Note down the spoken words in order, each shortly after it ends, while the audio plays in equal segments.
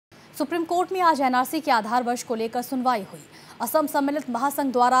Supreme court में आज NRC के आधार वर्ष को लेकर सुनवाई हुई। असम सम्मिलित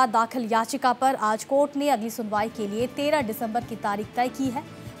महासंघ द्वारा दाखिल याचिका पर आज कोर्ट ने अगली सुनवाई के लिए 13 दिसंबर की तारीख तय की है।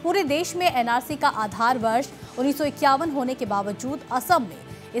 पूरे देश में एनआरसी का आधार वर्ष 1951 होने के बावजूद असम में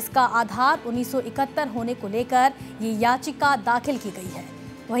इसका आधार 1971 होने को लेकर ये याचिका दाखिल की गई है।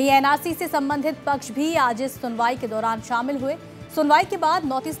 वहीं एनआरसी से संबंधित पक्ष भी आज इस सुनवाई के दौरान शामिल हुए। सुनवाई के बाद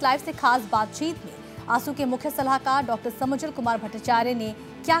नॉर्थ ईस्ट लाइव से खास बातचीत में आसू के मुख्य सलाहकार डॉक्टर समुजल कुमार भट्टाचार्य ने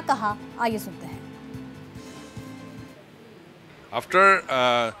क्या कहा, आइए सुनते हैं। After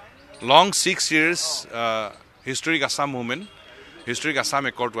long 6 years, historic Assam movement, historic Assam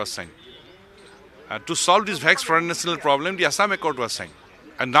Accord was signed. To solve this vexed foreign national problem, the Assam Accord was signed.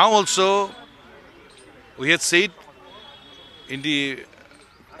 And now also, we had said in the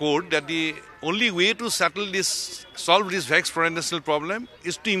court that the only way to solve this vexed foreign national problem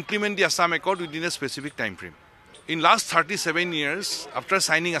is to implement the Assam Accord within a specific time frame. In last 37 years, after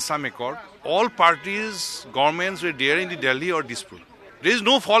signing Assam Accord, all parties, governments were there in the Delhi or Dispur. There is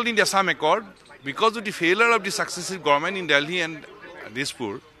no fault in the Assam Accord because of the failure of the successive government in Delhi and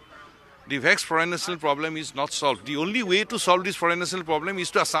Dispur. The vexed foreign national problem is not solved. The only way to solve this foreign national problem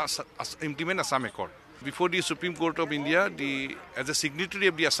is to implement Assam Accord. Before the Supreme Court of India, as a signatory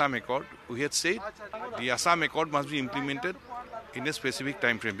of the Assam Accord, we had said the Assam Accord must be implemented in a specific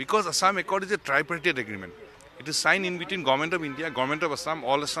time frame because Assam Accord is a tripartite agreement. It is signed in between Government of India, Government of Assam,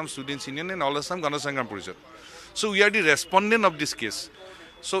 All Assam Students Union and All Assam Ganasangram Parishad. So we are the respondent of this case.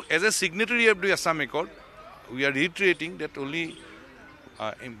 So as a signatory of the Assam Accord, we are reiterating that only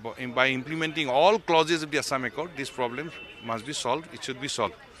by implementing all clauses of the Assam Accord, this problem must be solved, it should be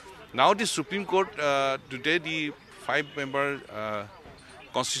solved. Now the Supreme Court, today the 5-member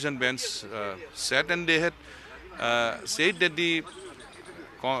Constitution bench sat and they had said that the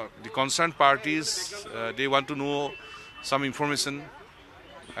concerned parties, they want to know some information,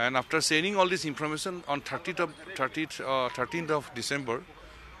 and after sharing all this information on 13th of December,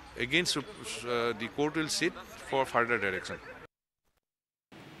 again the court will sit for further direction.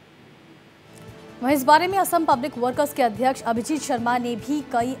 वहीं इस बारे में Assam public workers के अध्यक्ष अभिजीत शर्मा ने भी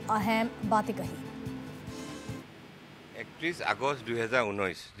कई अहम बातें कही। 31 আগষ্ট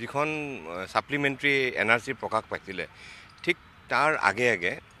 2019 जिखन सप्लीमेंटरी एनआरसी प्रकाश पाइছিলে ठीक तार आगे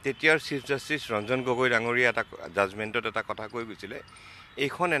आगे तेতিয়াर चीफ जस्टिस रंजन गगৈ डांगरिया এটা জাজমেন্টত এটা কথা কৈ গৈছিলে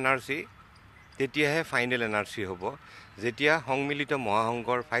এইখন এনআরসি তেতিয়াহে ফাইনাল এনআরসি হ'ব যেতিয়া সংমিলিত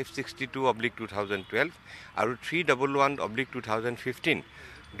মহাসংঘৰ 562/2012 আৰু 311/2015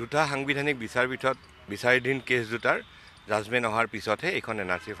 দুটা সাংবিধানিক বিচাৰাধীন কেছ দুটাৰ জাজমেন্ট অহাৰ পিছতহে এইখন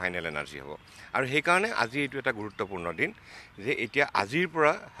এনআৰসি ফাইনাল এনআৰসি হ'ব। আৰু সেই কাৰণে আজি এইটো এটা গুৰুত্বপূৰ্ণ দিন যে এতিয়া আজিৰ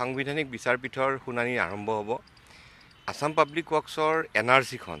পৰা সাংবিধানিক বিচাৰপীঠৰ শুনানি আৰম্ভ হ'ব। আসাম পাব্লিক ওয়াৰ্কসৰ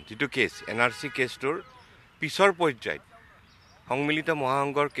এনআৰসিখন যেটো কেছ এনআৰসি কেছটোৰ পিছৰ পৰ্যায়ত সংমিলিত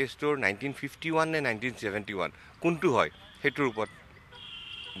মহাসংঘৰ কেছটোৰ 1951 নে 1971 কোনটো হয় হেতুৰ ওপৰত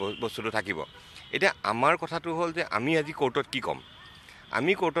বস্তুটো থাকিব। এতিয়া আমাৰ কথাটো হ'ল যে আমি আজি কোৰ্টত কি কম,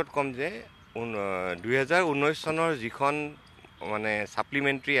 আমি কোৰ্টত কম যে 2019 চনৰ যিখন মানে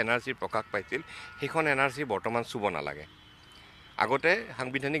সাপ্লিমেন্টাৰী এনআৰসি প্ৰকাশ পাইছিল সেইখন এনআৰসি বৰ্তমান চুব নালাগে। আগতে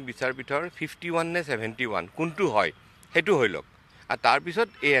সাংবিধানিক বিচাৰপীঠৰ 51 নে 71 কোনটো হয় হেতু হইলক আর তার পিছত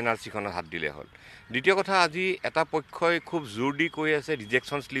এই এনআরসিখনত হাত দিলে হল। দ্বিতীয় কথা, আজি এটা পক্ষই খুব জোর দি কৈ আছে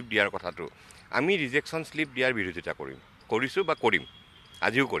রিজেকশন স্লিপ দিয়ার কথাটো। আমি রিজেকশন স্লিপ দিয়ার বিৰোধিতা কৰিছো বা কৰিম,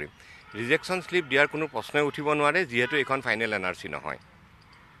 আজিও কৰিম। ৰিজেকশন স্লিপ দিয়াৰ কোনো প্ৰশ্নই উঠিব নোৱাৰে যেহেতু এখন ফাইনাল এনআৰসি নহয়।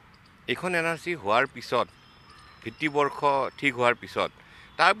 এখন এনআৰসি হোৱাৰ পিছত ভিত্তিবৰ্ষ ঠিক হোৱাৰ পিছত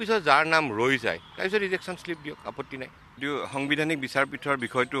তাৰ পিছত যাৰ নাম ৰৈ যায় তাৰপিছত ৰিজেকশন স্লিপ দিয়ক, আপত্তি নাই। সাংবিধানিক বিচাৰপীঠৰ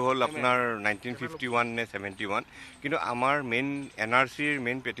বিষয়টো হ'ল আপোনাৰ 1951 নে 71, কিন্তু আমাৰ মেইন এনআৰচিৰ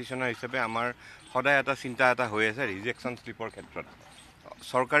মেইন পেটিশনাৰ হিচাপে আমাৰ সদায় এটা চিন্তা এটা হৈ আছে ৰিজেকশন স্লিপৰ ক্ষেত্ৰত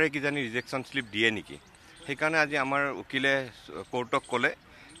চৰকাৰে কিজানি ৰিজেকশন স্লিপ দিয়ে নেকি। সেইকাৰণে আজি আমাৰ উকিলে কোৰ্টক ক'লে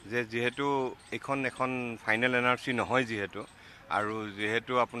যে যেহেতু এখন ফাইনেল এনআৰচি নহয় যেহেতু আৰু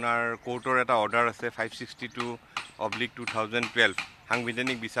যেহেতু আপোনাৰ কোৰ্টৰ এটা অৰ্ডাৰ আছে 562/2012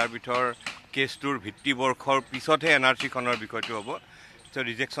 সাংবিধানিক বিচাৰপীঠৰ কেছটোৰ ভিত্তিবৰ্ষৰ পিছতহে এনআৰচিখনৰ বিষয়টো হ'ব, তো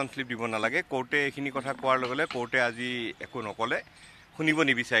ৰিজেকশন স্লিপ দিব নালাগে। কোৰ্টে এইখিনি কথা কোৱাৰ লগে লগে কোৰ্টে আজি একো নকলে, শুনিব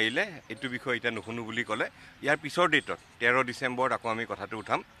নিবিচাৰিলে, এইটো বিষয় এতিয়া নুশুনো বুলি ক'লে। ইয়াৰ পিছৰ ডেটত 13 ডিচেম্বৰত আকৌ আমি কথাটো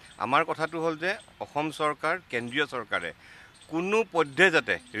উঠাম। আমাৰ কথাটো হ'ল যে অসম চৰকাৰ, কেন্দ্ৰীয় চৰকাৰে কোনো পধ্যে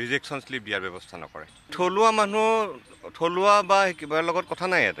যাতে ৰিজেকশন স্লিপ দিয়াৰ ব্যৱস্থা নকৰে। থলুৱা বা কিবাৰ লগত কথা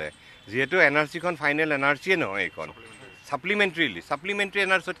নাই ইয়াতে, যেহেতু এনআৰচিখন ফাইনেল এনআৰচিয়ে নহয়, এইখন সাপ্লিমেন্টাৰী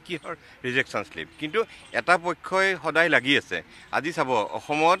এনআৰচিত কি হয় ৰিজেকশন স্লিপ। কিন্তু এটা পক্ষই সদায় লাগি আছে। আজি চাব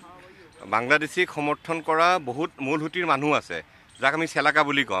অসমত বাংলাদেশীক সমৰ্থন কৰা বহুত মূলসুঁতিৰ মানুহ আছে যাক আমি চেলাকা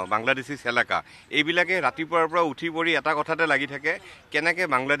বুলি কওঁ, বাংলাদেশী চেলাকা, এইবিলাকে ৰাতিপুৱাৰ পৰা উঠি পৰি এটা কথাতে লাগি থাকে, কেনেকৈ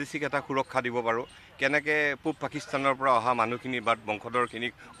বাংলাদেশীক এটা সুৰক্ষা দিব পাৰোঁ, কেনেকৈ পূব পাকিস্তানৰ পৰা অহা মানুহখিনি বা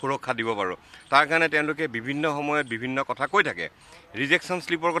বংশধৰখিনিক সুৰক্ষা দিব পাৰোঁ। তাৰ কাৰণে তেওঁলোকে বিভিন্ন সময়ত বিভিন্ন কথা কৈ থাকে। ৰিজেকশ্যন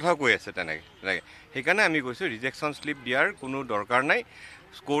শ্লিপৰ কথাও কৈ আছে তেনেকৈ। সেইকাৰণে আমি কৈছোঁ ৰিজেকশ্যন শ্লিপ দিয়াৰ কোনো দৰকাৰ নাই।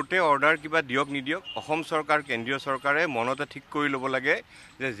 কোৰ্টে অৰ্ডাৰ কিবা দিয়ক নিদিয়ক, অসম চৰকাৰ, কেন্দ্ৰীয় চৰকাৰে মনতে ঠিক কৰি ল'ব লাগে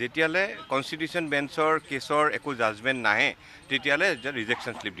যে যেতিয়ালৈ কনষ্টিটিউশ্যন বেঞ্চৰ কেছৰ একো জাজমেণ্ট নাহে তেতিয়ালৈ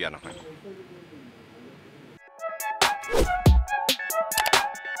ৰিজেকশ্যন শ্লিপ দিয়া নহয়।